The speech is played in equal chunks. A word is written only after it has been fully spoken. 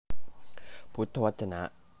พุทธวจนะ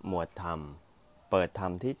หมวดธรรม เปิดธรร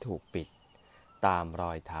มที่ถูกปิดตามร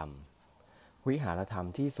อยธรรม วิหารธรรม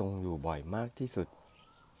ที่ทรงอยู่บ่อยมากที่สุด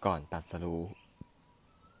ก่อนตรัสรู้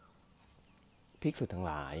ภิกษุทั้ง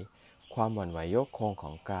หลาย ความหวั่นไหวโยกโคงข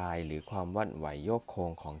องกายหรือความหวั่นไหวโยกโค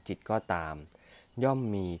งของจิตก็ตามย่อม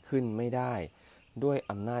มีขึ้นไม่ได้ด้วย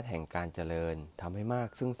อำนาจแห่งการเจริญทำให้มาก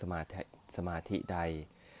ซึ่งสมาธิใด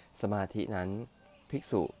สมาธินั้นภิก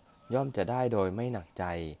ษุย่อมจะได้โดยไม่หนักใจ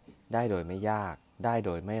ได้โดยไม่ยากได้โด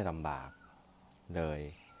ยไม่ลำบากเลย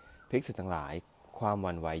ภิกษุทั้งหลายความห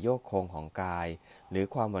วั่นไหวโยกโคงของกายหรือ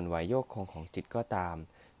ความหวั่นไหวโยกโคงของจิตก็ตาม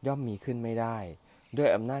ย่อมมีขึ้นไม่ได้ด้วย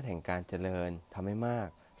อำนาจแห่งการเจริญทำให้มาก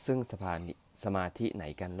ซึ่งสมาธิไหน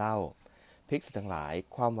กันเล่าภิกษุทั้งหลาย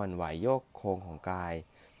ความหวั่นไหวโยกโคงของกาย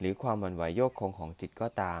หรือความหวั่นไหวโยกโคงของจิตก็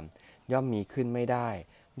ตามย่อมมีขึ้นไม่ได้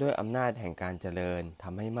ด้วยอำนาจแห่งการเจริญท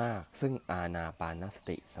ำให้มากซึ่งอานาปานส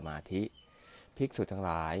ติสมาธิภิกษุทั้งห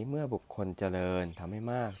ลายเมื่อบุคคลเจริญทำให้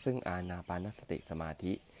มากซึ่งอานาปานสติสมา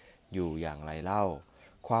ธิอยู่อย่างไรเล่า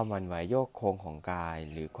ความหวั่นไหวโยกโคงของกาย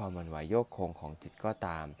หรือความหวั่นไหวโยกโคงของจิตก็ต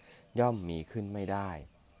ามย่อมมีขึ้นไม่ได้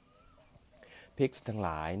ภิกษุทั้งหล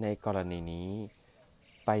ายในกรณีนี้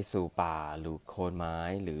ไปสู่ป่าหรือโคนไม้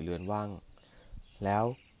หรือเรือนว่างแล้ว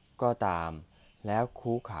ก็ตามแล้ว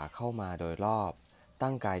คูขาเข้ามาโดยรอบ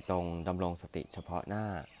ตั้งกายตรงดำรงสติเฉพาะหน้า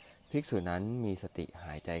ภิกษุนั้นมีสติห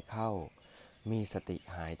ายใจเข้ามีสติ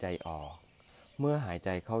หายใจออกเมื่อหายใจ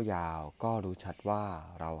เข้ายาวก็รู้ชัดว่า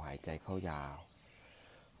เราหายใจเข้ายาว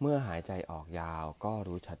เมื่อหายใจออกยาวก็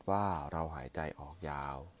รู้ชัดว่าเราหายใจออกยา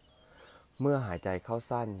วเมื่อหายใจเข้า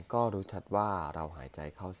สั้นก็รู้ชัดว่าเราหายใจ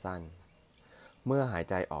เข้าสั้นเมื่อหาย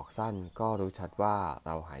ใจออกสั้นก็รู้ชัดว่าเ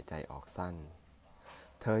ราหายใจออกสั้น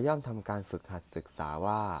เธอย่อมทำการฝึกหัดศึกษา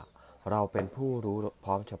ว่าเราเป็นผู้รู้พ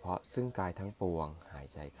ร้อมเฉพาะซึ่งกายทั้งปวงหาย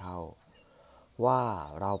ใจเข้าว่า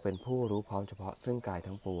เราเป็นผู้รู้พร้อมเฉพาะซึ่งกาย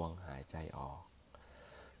ทั้งปวงหายใจออก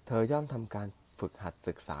เธอย่อมทำการฝึกหัด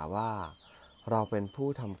ศึกษาว่าเราเป็นผู้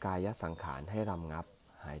ทำกายสังขารให้รำงับ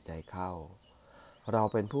หายใจเข้าเรา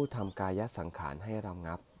เป็นผู้ทำกายสังขารให้รำ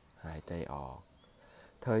งับหายใจออก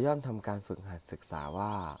เธอย่อมทำการฝึกหัดศึกษาว่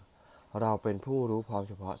าเราเป็นผู้รู้พร้อม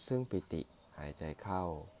เฉพาะซึ่งปิติหายใจเข้า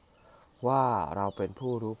ว่าเราเป็น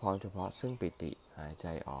ผู้รู้พร้อมเฉพาะซึ่งปิติหายใจ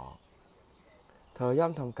ออกเธอย่อ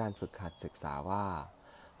มทำการฝึกหัดศึกษาว่า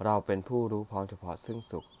เราเป็นผู้รู้พร้อมเฉพาะซึ่ง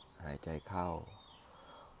สุขหายใจเข้า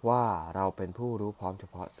ว่าเราเป็นผู้รู้พร้อมเฉ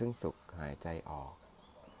พาะซึ่งสุขหายใจออก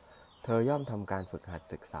เธอย่อมทำการฝึกหัด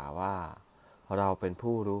ศึกษาว่าเราเป็น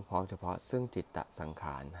ผู้รู้พร้อมเฉพาะซึ่งจิตตสังข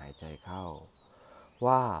ารหายใจเข้า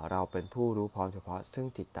ว่าเราเป็นผู้รู้พร้อมเฉพาะซึ่ง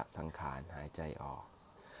จิตตสังขารหายใจออก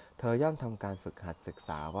เธอย่อมทำการฝึกหัดศึกษ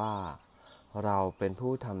าว่าเราเป็น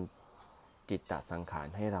ผู้ทำจิตตสังขาร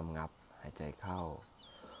ให้รำงับหายใจเข้า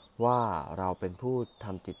ว่าเราเป็นผู้ท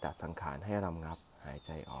ำจิตตสังขารให้รำงับหายใ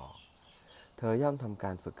จออกเธอย่อมทำก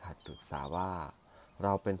ารฝึกหัดศึกษาว่าเร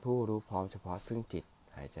าเป็นผู้รู้พร้อมเฉพาะซึ่งจิต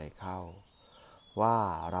หายใจเข้าว่า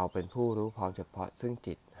เราเป็นผู้รู้พร้อมเฉพาะซึ่ง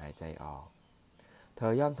จิตหายใจออกเธ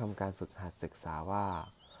อย่อมทำการฝึกหัดศึกษาว่า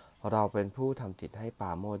เราเป็นผู้ทำจิตให้ปร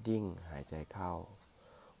าโมทย์ยิ่งหายใจเข้า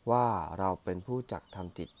ว่าเราเป็นผู้จักท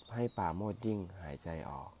ำจิตให้ปราโมทย์ยิ่งหายใจ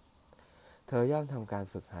ออกเธอย่อมทำการ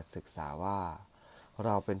ฝึกหัดศึกษาว่าเร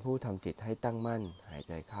าเป็นผู้ทำจิตให้ตั้งมั่นหาย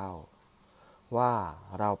ใจเข้าว่า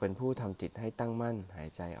เราเป็นผู้ทำจิตให้ตั้งมั่นหาย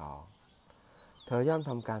ใจออกเธอย่อม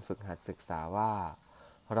ทำการฝึกหัดศึกษาว่า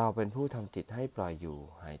เราเป็นผู้ทำจิตให้ปล่อยอยู่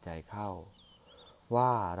หายใจเข้าว่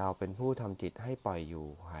าเราเป็นผู้ทำจิตให้ปล่อยอยู่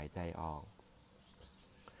หายใจออก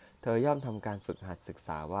เธอย่อมทำการฝึกหัดศึกษ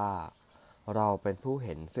าว่าเราเป็นผู้เ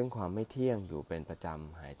ห็นซึ่งความไม่เที่ยงอยู่เป็นประจ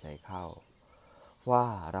ำหายใจเข้าว่า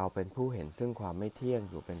เราเป็นผู้เห็นซึ่งความไม่เที่ยง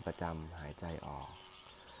อยู่เป็นประจำหายใจออก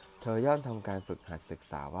เธอย่อมทำการฝึกหัดศึก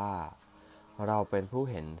ษาว่าเราเป็นผู้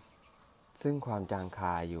เห็นซึ่งความจางค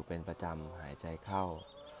ายอยู่เป็นประจำหายใจเข้า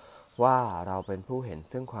ว่าเราเป็นผู้เห็น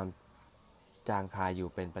ซึ่งความจางคายอยู่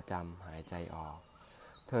เป็นประจำหายใจออก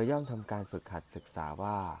เธอย่อมทำการฝึกหัดศึกษา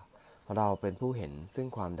ว่าเราเป็นผู้เห็นซึ่ง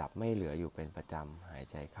ความดับไม่เหลืออยู่เป็นประจำหาย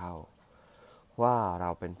ใจเข้าว่าเรา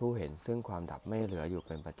เป็นผู้เห็นซึ่งความดับไม่เหลืออยู่เ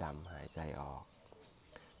ป็นประจำหายใจออก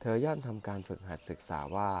เธอย่อมทำการฝึกหัดศึกษา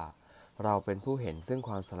ว่าเราเป็นผู้เห็นซึ่งค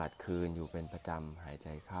วามสลัดคืนอยู่เป็นประจำหายใจ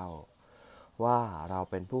เข้าว่าเรา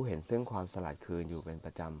เป็นผู้เห็นซึ่งความสลัดคืนอยู่เป็นป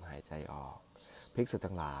ระจำหายใจออกภิกษุ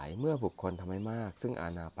ทั้งหลายเมื่อบุคคลทำให้มากซึ่งอา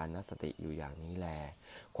นาปานสติอยู่อย่างนี้แล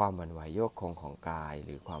ความหวั่นไหวโยกโคงของกายห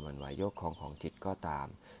รือความหวั่นไหวโยกโคงของจิตก็ตาม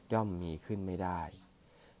ย่อมมีขึ้นไม่ได้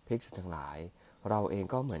ภิกษุทั้งหลายเราเอง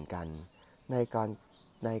ก็เหมือนกันใน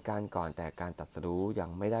การก่อนแต่การตรัสรู้ยัง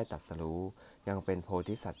ไม่ได้ตรัสรู้ยังเป็นโพ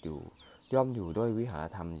ธิสัตว์อยู่ย่อมอยู่ด้วยวิหาร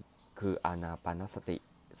ธรรมคืออานาปานสติ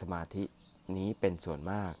สมาธินี้เป็นส่วน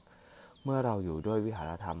มาก เมื่อเราอยู่ด้วยวิหา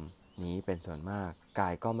รธรรมนี้เป็นส่วนมากกา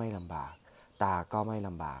ยก็ไม่ลำบากตาก็ไม่ล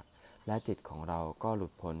ำบากและจิตของเราก็หลุ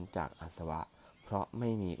ดพ้นจากอาสวะเพราะไม่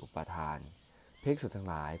มีอุปทานภิกษุทั้ง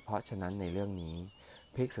หลายเพราะฉะนั้นในเรื่องนี้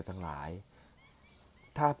ภิกษุทั้งหลาย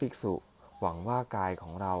ถ้าภิกษุหวังว่ากายข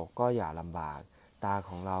องเราก็อย่าลำบากตาข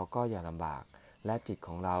องเราก็อย่าลำบากและจิตข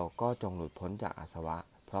องเราก็จงหลุดพ้นจากอาสวะ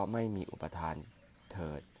เพราะไม่มีอุปทานเ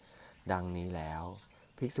ถิดดังนี้แล้ว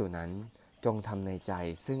ภิกษุนั้นจงทำในใจ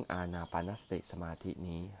ซึ่งอานาปานสติสมาธิ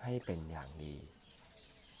นี้ให้เป็นอย่างดี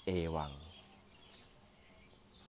เอวัง